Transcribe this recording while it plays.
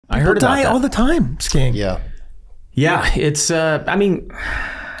I heard about die that all the time skiing. Yeah. Yeah, it's I mean,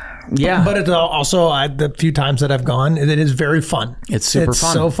 yeah, But it's also the few times that I've gone, it is very fun. it's super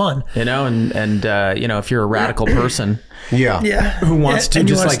fun. So fun. You know, and you know, if you're a radical person Yeah. who wants to and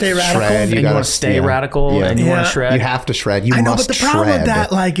you just wanna like stay radical? Shred, and you want to stay radical and you want to shred. You have to shred. You I know, must but the problem shred. with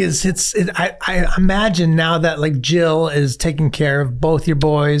that, like, is I imagine now that like Jill is taking care of both your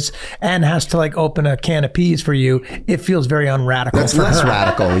boys and has to like open a can of peas for you. It feels very unradical. That's for less her.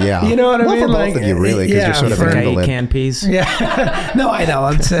 radical, yeah. You know what I Well, mean? for Like, both of you, really, because you're sort of for- an Okay, invalid. canned peas. Yeah. No, I know.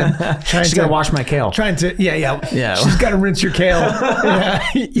 I'm trying She's to gonna wash my kale. Trying to, yeah. Yeah. She's got to rinse your kale. Yeah,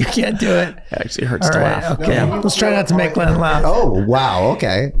 you can't do it. It actually hurts All to right, laugh. okay. Yeah. Let's try not to make Glenn laugh. Oh, wow.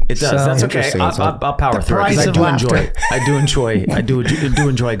 Okay. It does. So- That's okay. Interesting. I'll power through it price because I of do laughter. enjoy. I do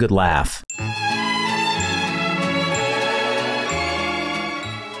enjoy a good laugh.